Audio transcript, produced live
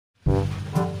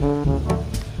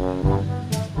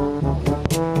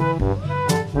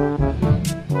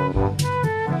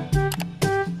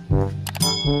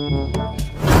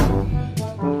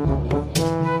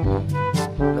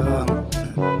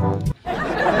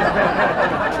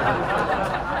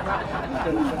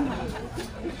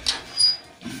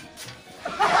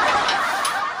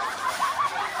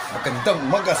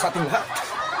Magandang umaga sa ating lahat.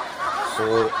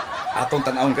 So, atong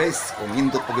tanawon guys, kung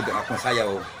hindot pagod ang akong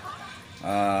sayaw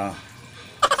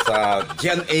sa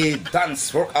GNA dance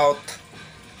workout,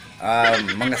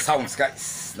 mga sounds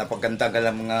guys, napaganda ka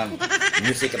lang mga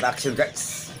music at action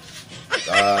guys,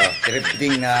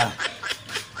 tripting na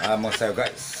mga sayaw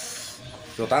guys.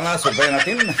 So, tana, subayan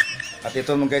natin. At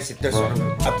ito mga guys, si Terso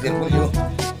Abdelmulyo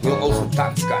will also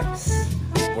dance guys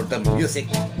for the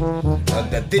music of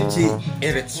the DJ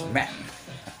Rich Man.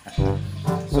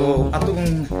 So,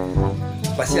 atong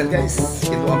pasyan guys,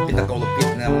 ito ang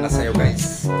pinakaulupit na mga sayo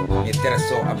guys ni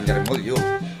Terso Abdelmulyo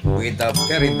with a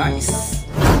very nice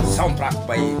soundtrack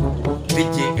by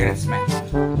DJ Rich Man.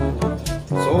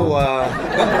 So,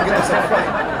 don't forget to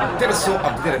subscribe Terso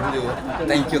Abdelmulyo.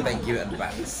 Thank you in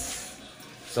advance.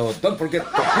 So, don't forget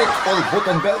to click all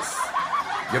button bells.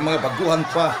 Yung mga baguhan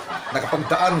pa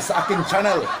nakapagdaan sa aking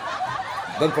channel,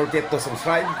 don't forget to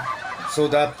subscribe so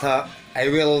that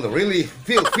I will really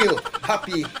feel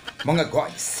happy mga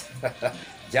guys.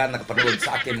 Diyan nakapanood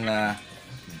sa aking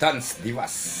dance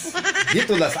divas.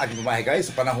 Dito lang sa aking bumahe guys,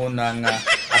 sa panahon ng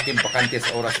aking bakante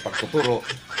sa oras pagtuturo.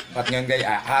 At ngayon guys,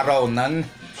 araw ng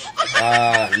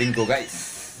linggo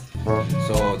guys.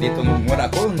 So dito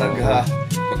muna ako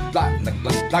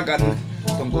nagplaglagan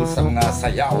tungkol sa mga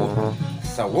sayaw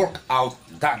sa workout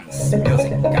dance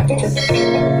music guys.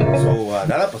 So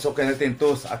pasukin natin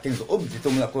to sa aking loob.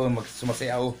 Dito muna ako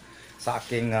sumasayaw sa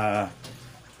aking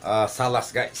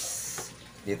salas guys,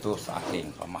 dito sa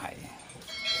aking pamahay.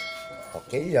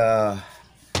 Okay,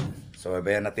 so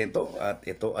bayan natin to at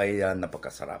ito ay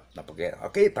napakasarap.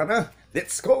 Okay, tara,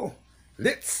 let's go.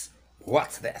 Let's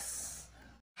watch this.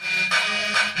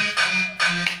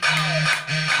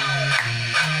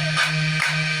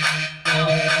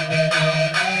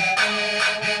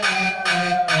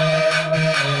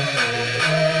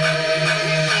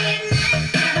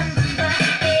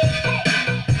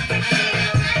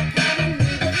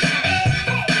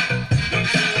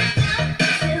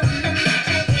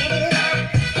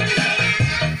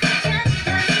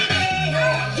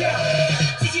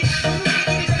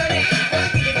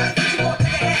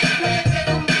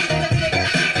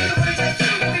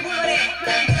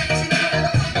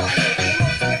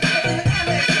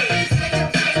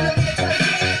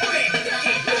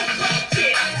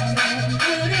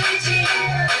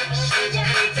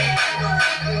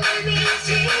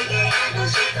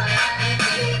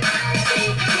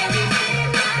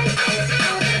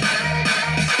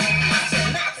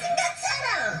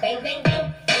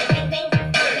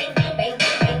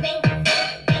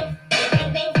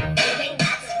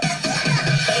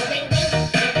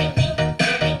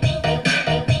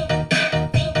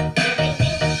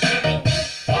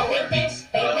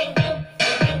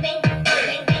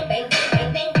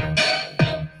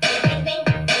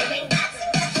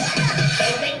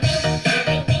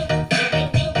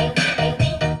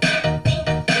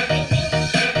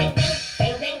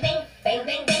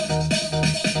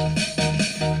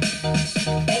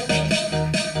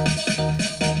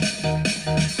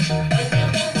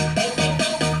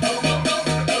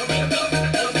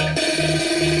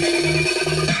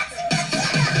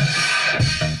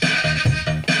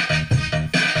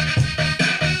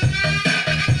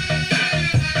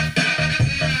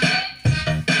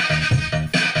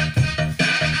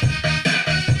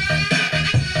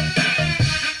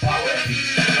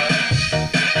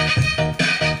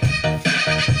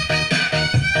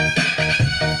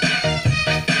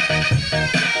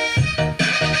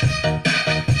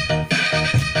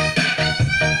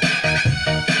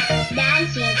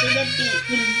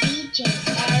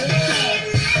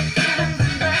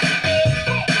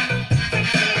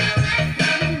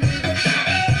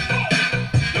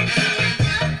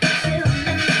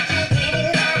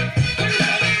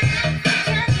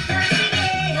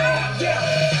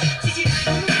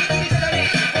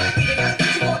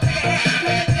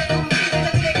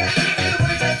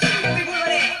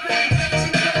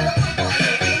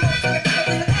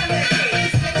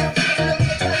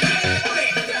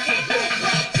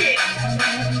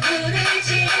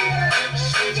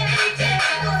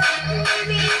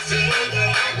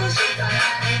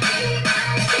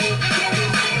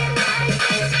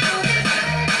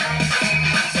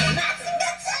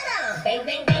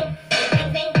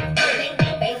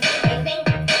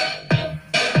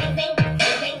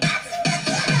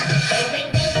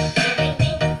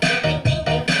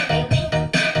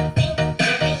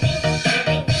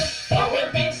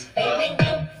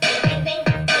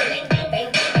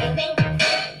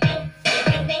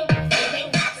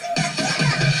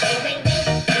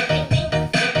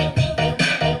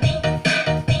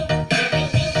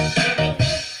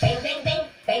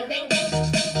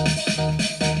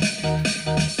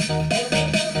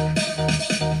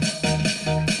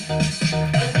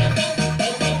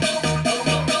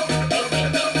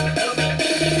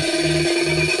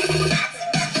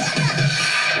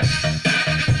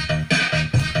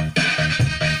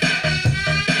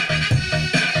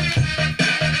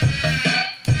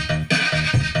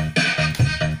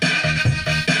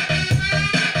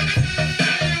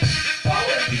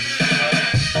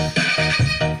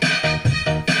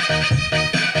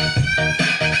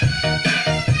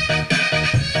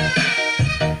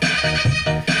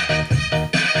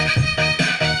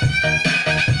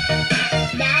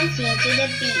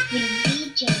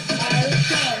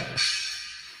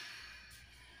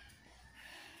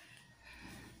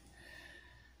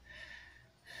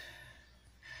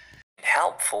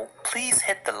 helpful, please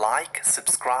hit the like,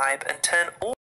 subscribe, and turn all